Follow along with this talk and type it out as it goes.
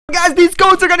guys, these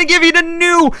codes are gonna give you the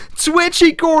new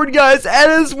Twitchicorn, guys,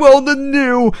 and as well the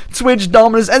new Twitch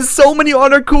Dominus, and so many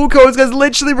other cool codes, guys.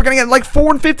 Literally, we're gonna get like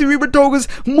 450 rebirth tokens,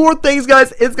 more things,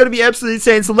 guys. It's gonna be absolutely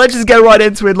insane. So let's just get right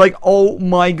into it. Like, oh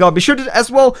my god, be sure to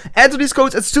as well enter these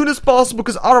codes as soon as possible,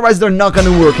 because otherwise they're not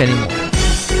gonna work anymore.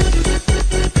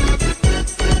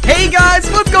 Hey guys,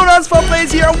 what's going on?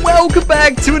 DefildPlays here, and welcome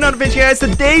back to another video, guys.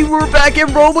 Today we're back in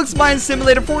Roblox Mining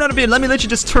Simulator for another video. Let me literally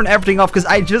just turn everything off because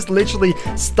I just literally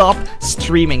stopped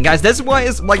streaming, guys. That's why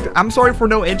it's like, I'm sorry for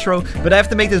no intro, but I have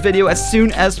to make this video as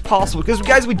soon as possible because,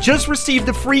 guys, we just received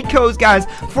the free codes, guys,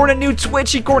 for the new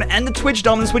Twitchicorn and the Twitch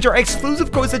Dominus, which are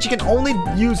exclusive codes that you can only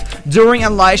use during a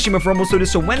live stream of Rumble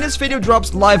Studios. So when this video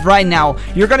drops live right now,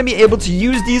 you're gonna be able to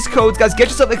use these codes, guys. Get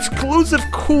yourself exclusive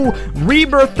cool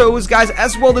rebirth those, guys,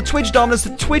 as well the Twitch Dominus,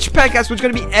 the Twitch pack, guys, which is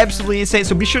going to be absolutely insane.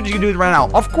 So be sure that you do it right now.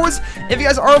 Of course, if you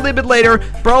guys are a little bit later,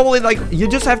 probably like you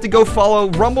just have to go follow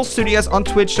Rumble Studios on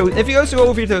Twitch. So if you guys go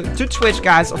over here to Twitch,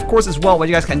 guys, of course, as well, what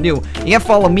you guys can do, you can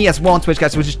follow me as well on Twitch,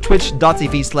 guys, which is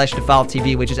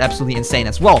twitch.tv/DefildTV, which is absolutely insane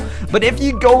as well. But if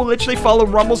you go literally follow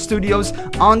Rumble Studios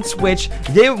on Twitch,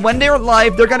 when they're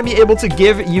live, they're going to be able to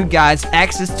give you guys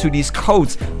access to these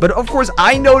codes. But of course,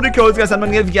 I know the codes, guys. I'm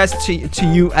going to give you guys to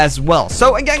you as well.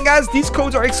 So again, guys, these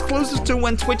codes are exclusive to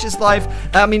when Twitch is live.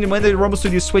 I mean, when the Rumble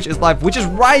Studios Twitch is live, which is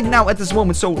right now at this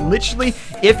moment. So literally,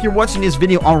 if you're watching this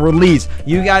video on release,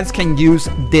 you guys can use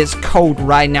this code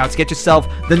right now to get yourself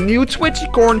the new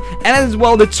Twitchicorn and as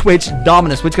well the Twitch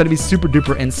Dominus, which is going to be super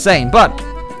duper insane. But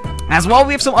as well,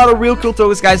 we have some other real cool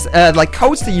tokens, guys, like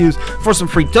codes to use for some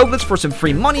free tokens, for some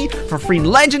free money, for free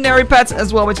legendary pets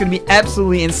as well, which is going to be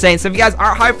absolutely insane. So if you guys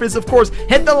are hyped for this, of course,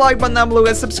 hit the like button down below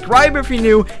and subscribe if you're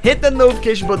new. Hit the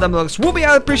notification button down below. We'll be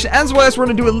appreciated. As well as we're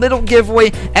going to do a little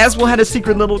giveaway, as we'll have a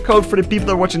secret little code for the people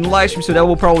that are watching the live stream, so that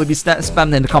will probably be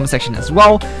spammed in the comment section as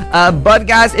well. But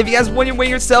guys, if you guys want to win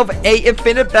yourself a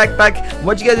infinite backpack,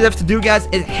 what you guys have to do, guys,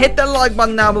 is hit the like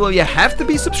button down below. You have to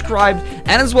be subscribed,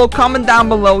 and as well comment down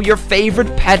below your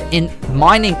favorite pet in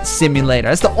Mining Simulator.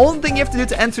 That's the only thing you have to do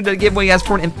to enter the giveaway, guys,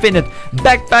 for an infinite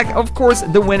backpack. Of course,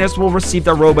 the winners will receive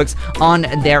their Robux on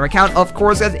their account. Of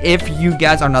course, guys, if you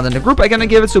guys are not in the group, I'm gonna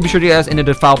give it, so be sure to get us in the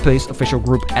DefildPlays official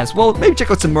group as well. Maybe check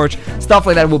out some merch, stuff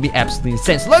like that will be absolutely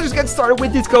insane. So let's just get started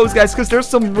with these codes, guys, because there's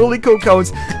some really cool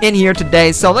codes in here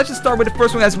today. So let's just start with the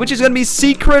first one, guys, which is gonna be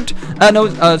secret.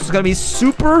 It's gonna be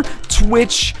super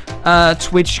Twitch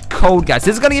code, guys.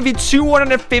 This is gonna give you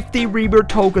 250 rebirth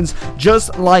tokens,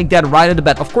 just like that, right at the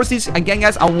bat. Of course, these, again,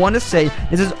 guys, I want to say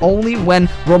this is only when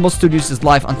Rumble Studios is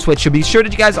live on Twitch, so be sure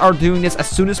that you guys are doing this as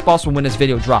soon as possible when this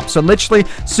video drops. So literally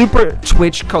super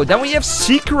Twitch code. Then we have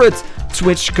secret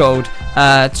Twitch code,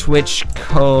 Twitch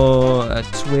code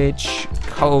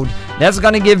that's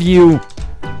gonna give you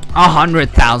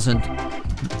 100,000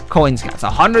 coins, guys.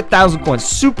 100,000 coins.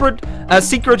 Super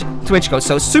secret Twitch code.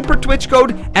 So super Twitch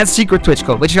code and secret Twitch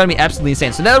code, which is gonna be absolutely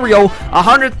insane. So there we go.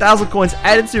 100,000 coins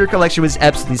added to your collection, which is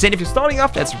absolutely insane. If you're starting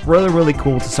off, that's really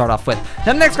cool to start off with.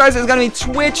 Then next, guys, is gonna be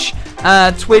Twitch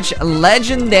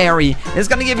legendary. It's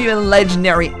gonna give you a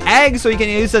legendary egg, so you can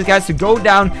use that, guys, to go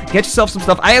down, get yourself some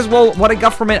stuff. I as well, what I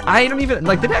got from it, I don't even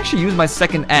like, did I actually use my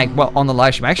second egg? Well, on the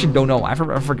live stream, I actually don't know. I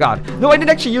forgot. No, I did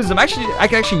actually use them. Actually, I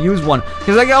can actually use one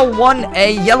because I got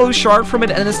a yellow shard from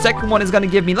it, and the second one is gonna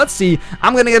give me, let's see,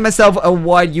 I'm gonna get myself a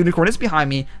white unicorn. It's behind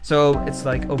me, so it's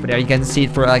like over there. You can see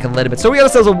it for like a little bit. So we got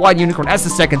ourselves a white unicorn. That's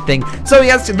the second thing. So you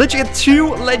guys literally get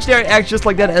 2 legendary eggs just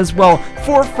like that as well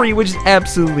for free, which is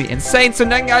absolutely insane. So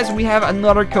then, guys, we have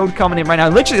another code coming in right now.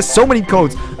 Literally, there's so many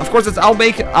codes. Of course, I'll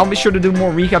be sure to do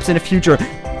more recaps in the future.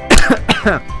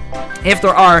 If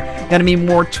there are gonna be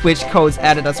more Twitch codes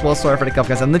added as well. Sorry for the cough,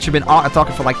 guys. I've literally been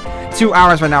talking for like 2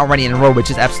 hours right now already in a row,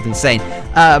 which is absolutely insane.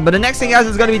 But the next thing, guys,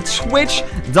 is gonna be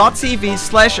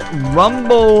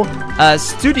twitch.tv/Rumble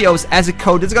Studios as a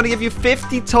code. It's gonna give you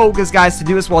 50 tokens, guys, to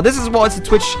do as well. This is what it's a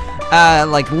Twitch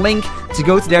like link to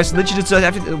go to there. So literally just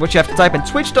what you have to type in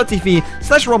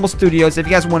twitch.tv/Rumble Studios if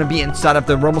you guys want to be inside of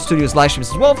the Rumble Studios live streams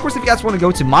as well. Of course, if you guys want to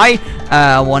go to my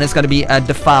one, it's gonna be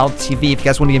Defild TV. If you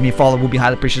guys want to give me a follow, we'll be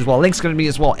highly appreciated as well. Link's gonna be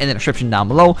as well in the description down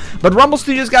below. But Rumble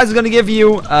Studios, guys, is gonna give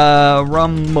you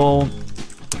Rumble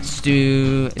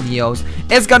Studios.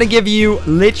 It's gonna give you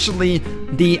literally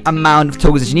the amount of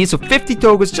tokens that you need. So 50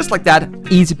 tokens, just like that,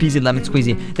 easy peasy lemon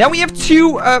squeezy. Then we have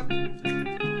 2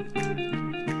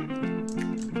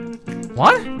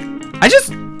 what? I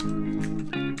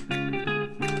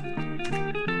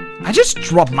just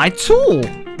dropped my tool.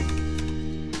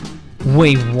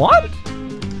 Wait, what?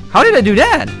 How did I do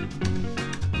that?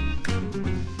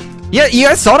 Yeah, you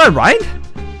guys saw that, right?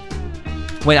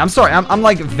 Wait, I'm sorry. I'm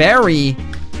like very...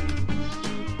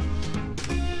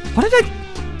 What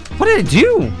did I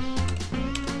do?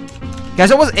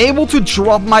 Guys, I was able to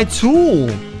drop my tool.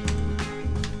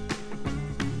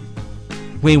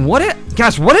 Wait,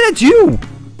 guys, what did I do?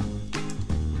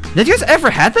 Did you guys ever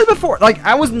had that before? Like,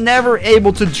 I was never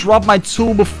able to drop my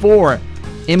tool before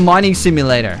in Mining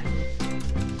Simulator.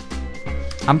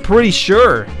 I'm pretty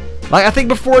sure. Like, I think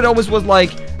before it always was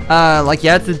like you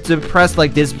had to press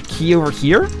like this key over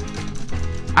here.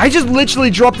 I just literally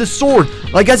dropped the sword.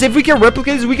 Like, guys, if we can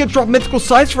replicate this, we can drop mythical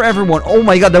sites for everyone. Oh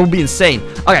my god, that would be insane.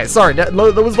 Okay, sorry, that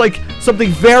was like something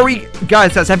very...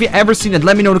 Guys, have you ever seen it?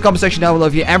 Let me know in the comment section down below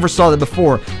if you ever saw that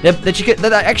before.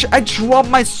 I dropped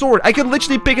my sword. I could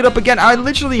literally pick it up again. I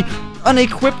literally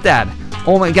unequipped that.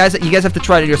 Oh my, guys, you guys have to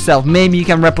try it yourself. Maybe you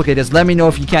can replicate this. Let me know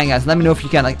if you can, guys. Let me know if you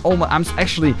can. Like, oh my, I'm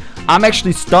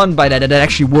actually stunned by that. That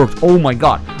actually worked. Oh my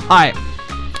god. Alright.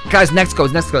 Guys, next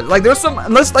codes. Like, there's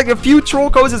like a few troll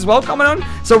codes as well coming on.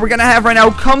 So we're gonna have right now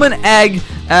common egg,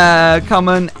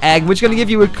 which is gonna give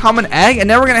you a common egg, and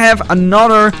then we're gonna have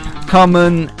another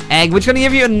common egg, which is gonna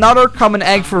give you another common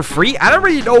egg for free. I don't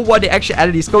really know why they actually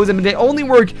added these codes. I mean, they only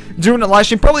work during the live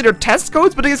stream. Probably they're test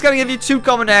codes, but it's gonna give you 2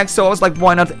 common eggs. So I was like,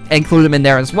 why not include them in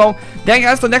there as well? Then,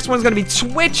 guys, the next one is gonna be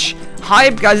Twitch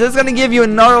hype, guys. That's gonna give you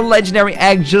another legendary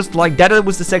egg, just like that. It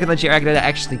was the second legendary egg that I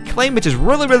actually claimed, which is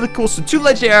really cool. So 2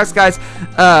 legendary eggs, guys.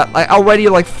 Already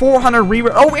like 400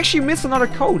 rebirth. Oh, we actually missed another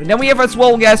code. And then we have as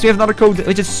well, guys, we have another code,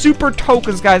 which is super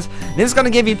tokens, guys. This is gonna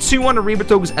give you 200 rebirth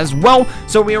tokens as well.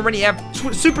 So we already have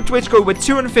super Twitch code with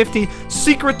 250,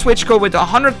 secret Twitch code with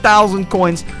 100,000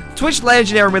 coins, Twitch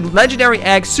legendary with legendary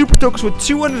egg, super tokens with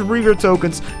 200 rebirth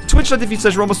tokens,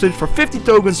 twitch.tv/RoboStudio for 50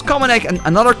 tokens, common egg, and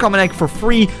another common egg for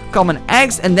free common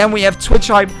eggs, and then we have Twitch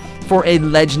hype for a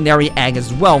legendary egg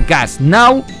as well, guys.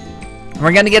 Now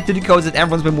we're gonna get to the codes that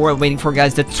everyone's been more waiting for,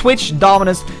 guys. The Twitch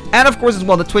Dominus, and of course as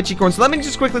well the Twitchicorn. So let me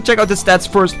just quickly check out the stats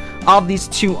first of these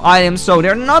 2 items. So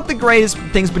they're not the greatest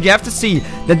things, but you have to see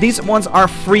that these ones are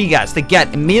free, guys, to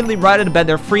get immediately right at the bed.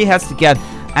 They're free heads to get,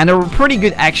 and they're pretty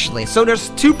good actually. So there's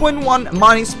 2.1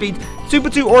 mining speed,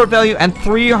 2.2 ore value, and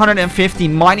 350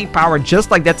 mining power,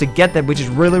 just like that, to get that, which is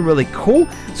really cool.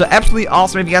 So absolutely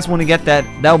awesome. If you guys want to get that,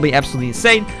 that would be absolutely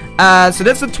insane. So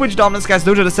that's the Twitch Dominance, guys.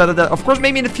 Those are the setup. Of course,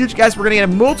 maybe in the future, guys, we're gonna get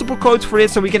multiple codes for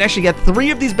this, so we can actually get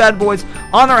 3 of these bad boys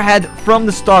on our head from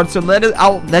the start. So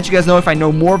I'll let you guys know if I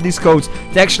know more of these codes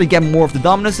to actually get more of the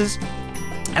Dominuses.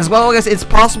 As well, guys, it's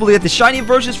possible to get the shiny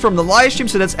versions from the live stream,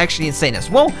 so that's actually insane as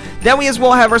well. Then we as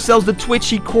well have ourselves the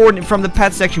Twitchicorn from the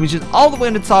pet section, which is all the way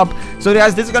on the top. So,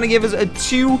 guys, this is going to give us a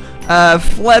 2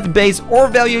 flat base ore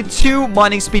value, 2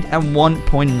 mining speed, and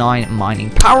 1.9 mining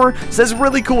power. So that's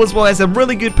really cool as well. It's a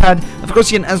really good pet. Of course,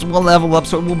 you can as well level up,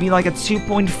 so it will be like a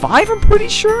 2.5, I'm pretty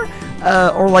sure.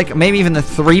 Or like maybe even a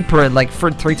 3 per, like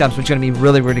for 3 times, which is going to be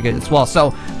really good as well.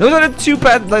 So those are the 2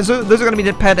 pet, those are going to be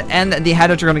the pet and the head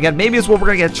that you're going to get. Maybe as well we're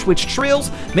going to get Twitch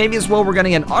trails. Maybe as well we're going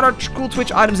to get other cool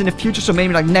Twitch items in the future. So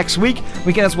maybe like next week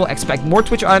we can as well expect more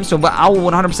Twitch items. So I will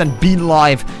 100% be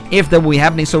live if that will be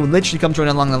happening. So literally come join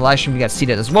along the live stream. You guys see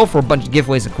that as well for a bunch of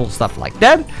giveaways and cool stuff like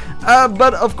that.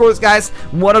 But of course, guys,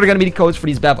 what are going to be the codes for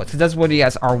these bad boys? Because that's what you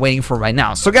guys are waiting for right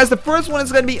now. So guys, the first one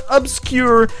is going to be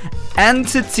obscure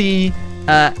entity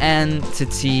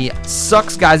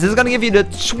sucks, guys. This is gonna give you the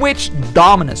Twitch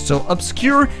Dominus. So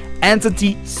obscure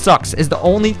entity sucks is the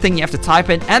only thing you have to type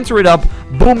in, enter it up,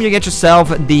 boom, you get yourself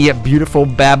the beautiful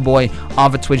bad boy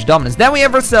of a Twitch Dominus. Then we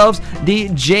have ourselves the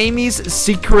Jamie's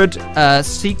secret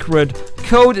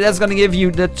code. That's gonna give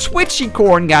you the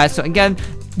Twitchicorn, guys. So again,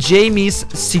 Jamie's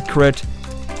secret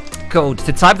code.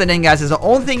 To type that in, guys, is the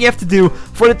only thing you have to do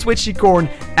for the Twitchicorn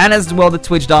and as well the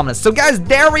Twitch Dominus. So guys,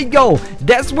 there we go.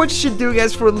 That's what you should do,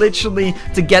 guys, for literally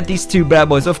to get these 2 bad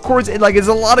boys. Of course, it's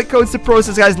a lot of codes to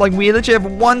process, guys. Like we literally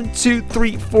have 1, 2,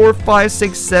 3, 4, 5,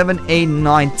 6, 7, 8,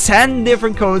 9, 10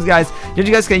 different codes, guys, that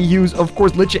you guys can use. Of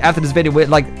course, literally after this video, with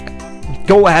like,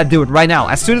 go ahead, do it right now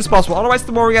as soon as possible. Otherwise,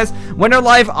 tomorrow, guys, when they're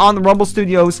live on the Rumble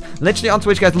Studios, literally on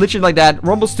Twitch, guys, literally like that,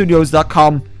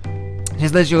 rumblestudios.com.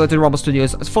 Just literally go to the Rumble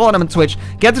Studios, follow them on Twitch,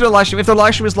 get to the live stream. If the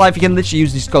live stream is live, you can literally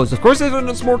use these codes. Of course, if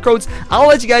there's more codes, I'll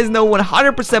let you guys know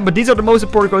 100%, but these are the most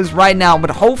important codes right now.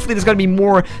 But hopefully, there's going to be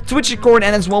more Twitchicorn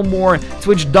and as well more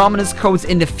Twitch Dominus codes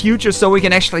in the future, so we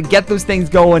can actually get those things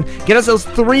going, get ourselves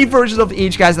 3 versions of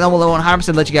each, guys, and I will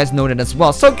 100% let you guys know that as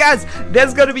well. So, guys,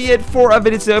 that's going to be it for our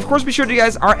video today. Of course, be sure that you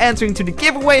guys are answering to the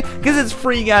giveaway, because it's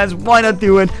free, guys. Why not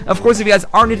do it? Of course, if you guys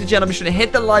are new to the channel, be sure to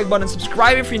hit the like button,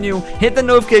 subscribe if you're new, hit the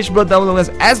notification bell down down below,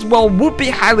 guys, as well. Would be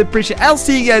highly appreciated. I'll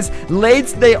see you guys late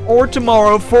today or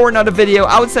tomorrow for another video.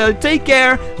 I would say take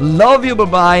care, love you,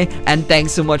 bye-bye, and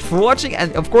thanks so much for watching.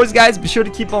 And of course, guys, be sure to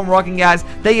keep on rocking, guys.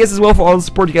 Thank you guys as well for all the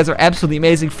support. You guys are absolutely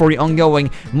amazing for the ongoing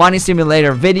Mining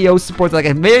Simulator video support. Like,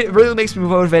 it really makes me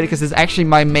motivated because it's actually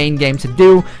my main game to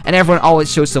do, and everyone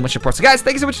always shows so much support. So guys,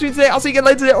 thank you so much for today. I'll see you again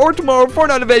later today or tomorrow for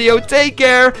another video. Take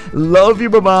care, love you,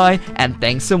 bye-bye, and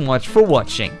thanks so much for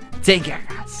watching. Take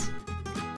care.